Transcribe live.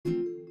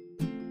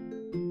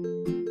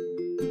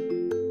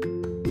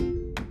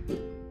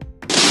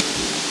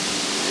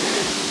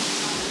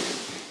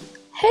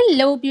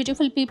Hello,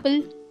 beautiful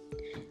people.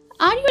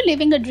 Are you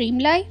living a dream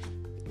life?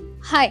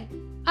 Hi,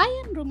 I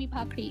am Rumi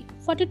Bhakri,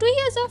 42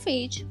 years of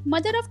age,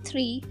 mother of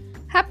three,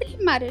 happily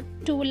married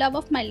to love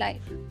of my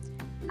life.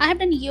 I have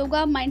done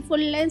yoga,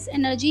 mindfulness,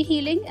 energy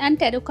healing, and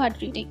tarot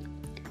card reading.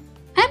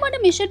 I am on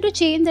a mission to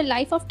change the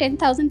life of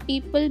 10,000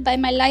 people by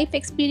my life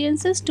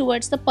experiences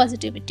towards the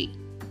positivity.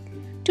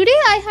 Today,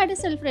 I had a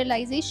self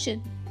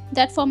realization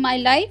that for my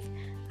life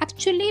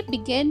actually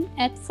began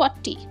at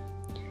 40.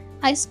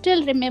 I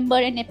still remember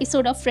an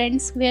episode of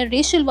Friends where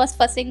Rachel was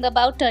fussing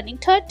about turning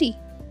 30.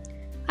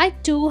 I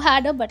too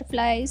had a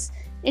butterflies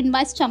in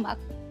my stomach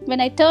when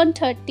I turned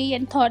 30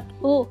 and thought,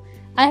 oh,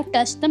 I have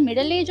touched the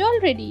middle age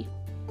already.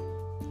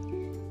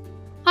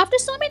 After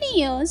so many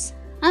years,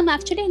 I'm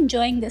actually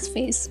enjoying this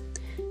phase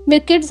where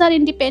kids are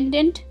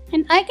independent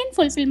and I can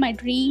fulfill my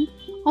dream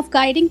of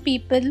guiding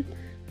people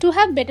to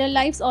have better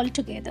lives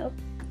altogether.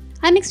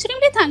 I'm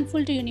extremely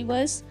thankful to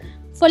universe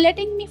for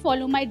letting me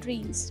follow my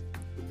dreams.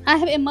 I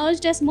have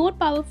emerged as more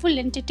powerful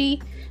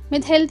entity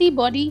with healthy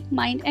body,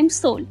 mind and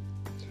soul.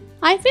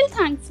 I feel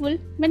thankful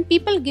when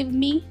people give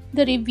me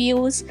the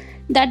reviews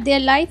that their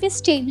life is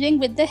changing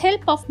with the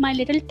help of my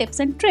little tips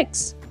and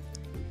tricks.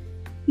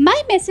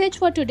 My message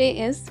for today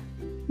is,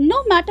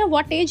 no matter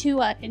what age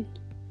you are in,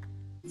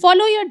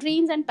 follow your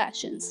dreams and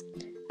passions,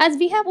 as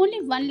we have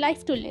only one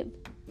life to live.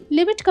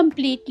 Live it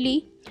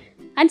completely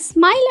and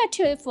smile at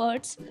your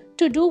efforts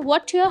to do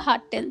what your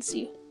heart tells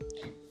you.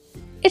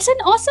 It's an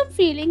awesome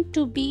feeling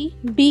to be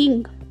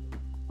being.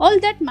 All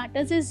that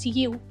matters is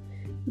you.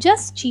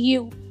 Just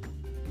you.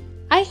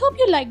 I hope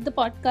you liked the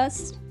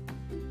podcast.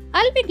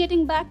 I'll be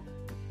getting back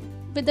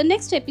with the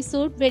next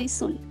episode very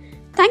soon.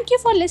 Thank you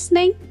for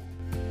listening.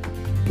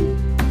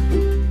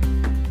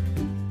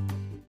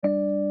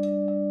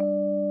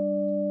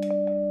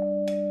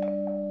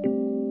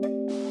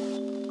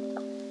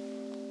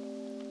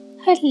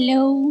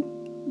 Hello,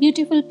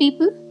 beautiful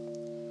people.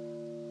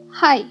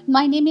 Hi,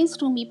 my name is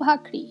Rumi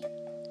Bhakri.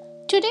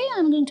 Today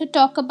I'm going to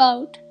talk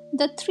about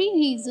the 3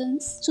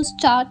 reasons to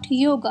start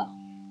yoga.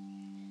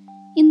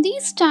 In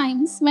these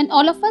times when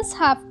all of us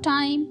have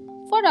time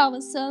for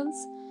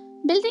ourselves,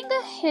 building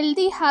a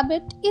healthy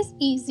habit is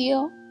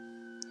easier.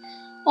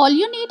 All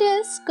you need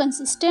is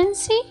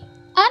consistency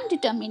and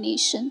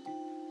determination.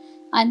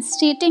 I'm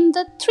stating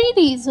the 3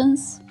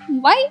 reasons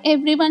why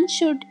everyone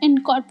should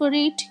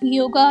incorporate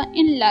yoga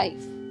in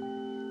life.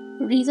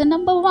 Reason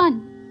number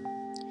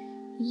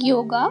 1.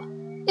 Yoga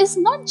is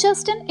not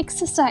just an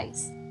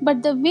exercise,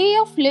 but the way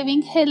of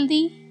living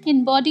healthy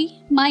in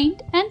body,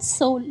 mind, and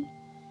soul.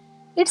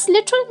 Its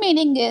literal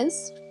meaning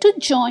is to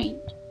join.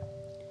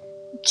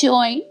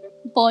 Join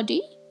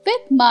body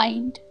with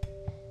mind.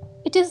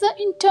 It is the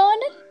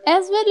internal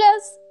as well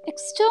as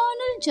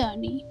external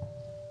journey.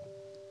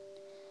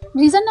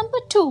 Reason number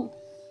 2.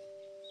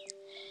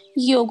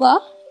 Yoga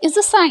is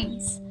a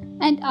science,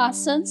 and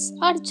asanas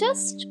are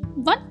just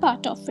one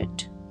part of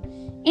it.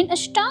 In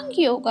Ashtanga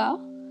Yoga,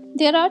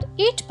 there are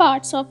 8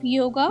 parts of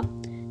yoga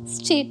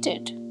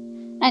stated,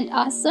 and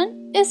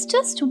asana is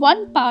just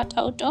one part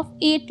out of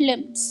 8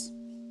 limbs.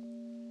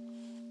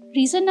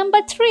 Reason number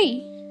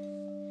 3.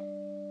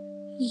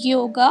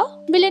 Yoga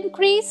will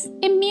increase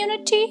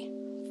immunity,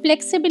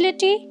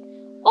 flexibility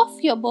of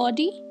your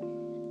body,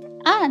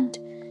 and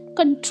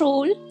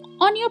control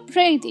on your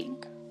breathing.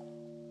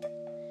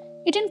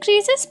 It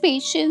increases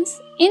patience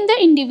in the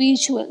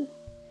individual.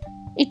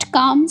 It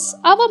calms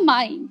our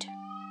mind.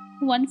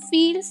 One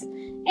feels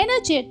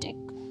energetic.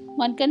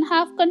 One can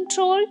have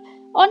control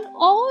on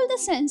all the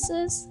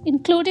senses,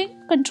 including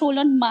control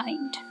on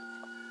mind.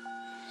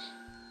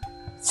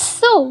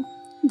 So,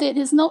 there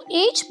is no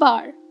age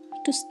bar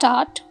to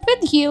start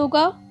with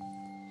yoga.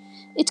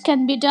 It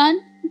can be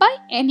done by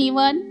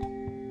anyone.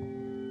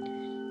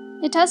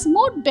 It has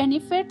more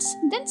benefits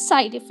than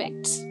side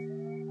effects.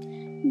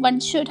 One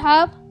should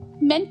have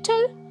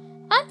mental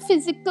and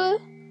physical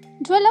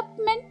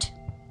development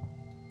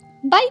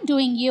by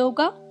doing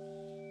yoga.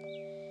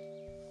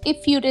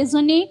 If you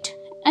resonate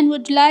and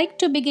would like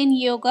to begin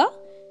yoga,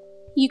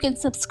 you can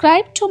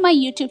subscribe to my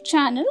YouTube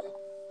channel,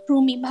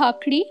 Rumi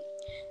Bhakri,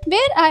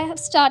 where I have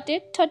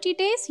started 30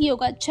 days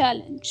yoga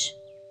challenge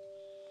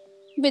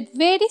with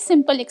very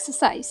simple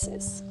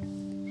exercises.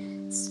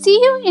 See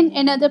you in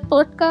another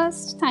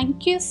podcast.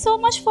 Thank you so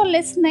much for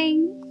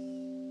listening.